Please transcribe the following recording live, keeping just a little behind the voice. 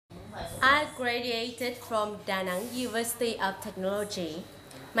I graduated from Da Nang University of Technology.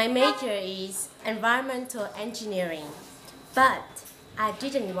 My major is environmental engineering, but I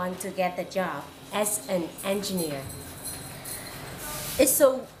didn't want to get the job as an engineer.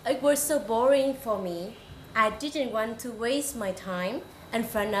 It was so boring for me. I didn't want to waste my time in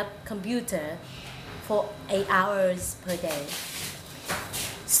front of computer for 8 hours per day.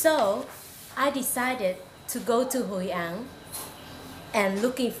 So I decided to go to Hoi An and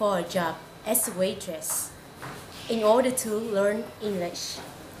looking for a job as a waitress in order to learn English.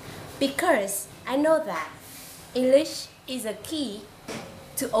 Because I know that English is a key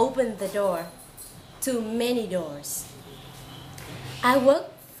to open the door to many doors. I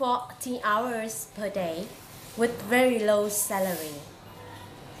worked 14 hours per day with very low salary.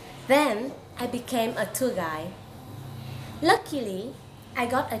 Then I became a tour guide. Luckily, I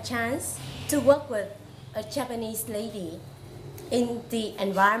got a chance to work with a Japanese lady in the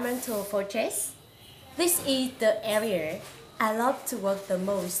environmental fortress. This is the area I love to work the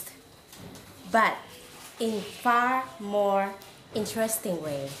most, but in far more interesting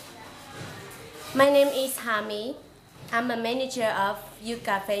way. My name is Hami. I'm a manager of U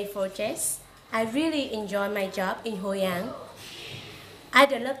Cafe Fortress. I really enjoy my job in Hoi An.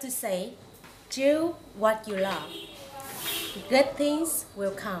 I'd love to say, do what you love. Good things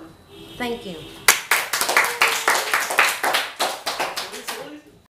will come. Thank you.